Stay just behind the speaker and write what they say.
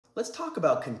Let's talk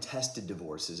about contested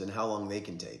divorces and how long they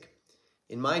can take.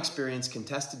 In my experience,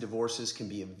 contested divorces can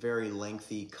be a very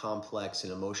lengthy, complex,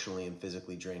 and emotionally and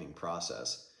physically draining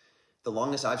process. The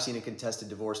longest I've seen a contested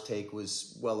divorce take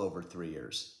was well over 3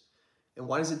 years. And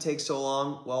why does it take so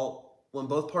long? Well, when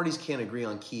both parties can't agree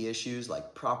on key issues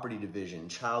like property division,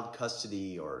 child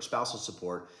custody, or spousal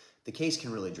support, the case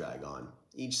can really drag on.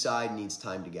 Each side needs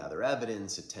time to gather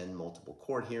evidence, attend multiple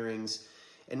court hearings,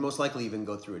 and most likely even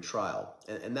go through a trial.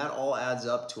 And that all adds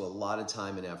up to a lot of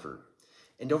time and effort.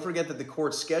 And don't forget that the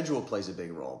court schedule plays a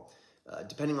big role.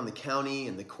 Depending on the county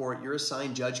and the court, your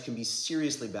assigned judge can be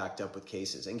seriously backed up with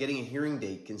cases, and getting a hearing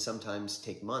date can sometimes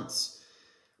take months.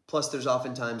 Plus, there's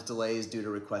oftentimes delays due to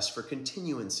requests for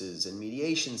continuances and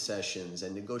mediation sessions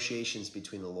and negotiations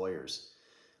between the lawyers.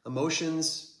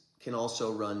 Emotions can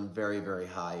also run very, very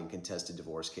high in contested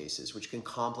divorce cases, which can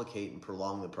complicate and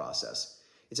prolong the process.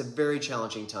 It's a very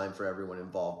challenging time for everyone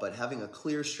involved, but having a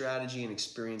clear strategy and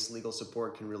experienced legal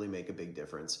support can really make a big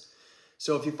difference.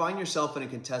 So if you find yourself in a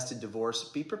contested divorce,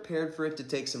 be prepared for it to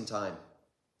take some time.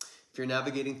 If you're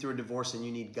navigating through a divorce and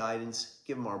you need guidance,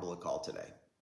 give Marble a call today.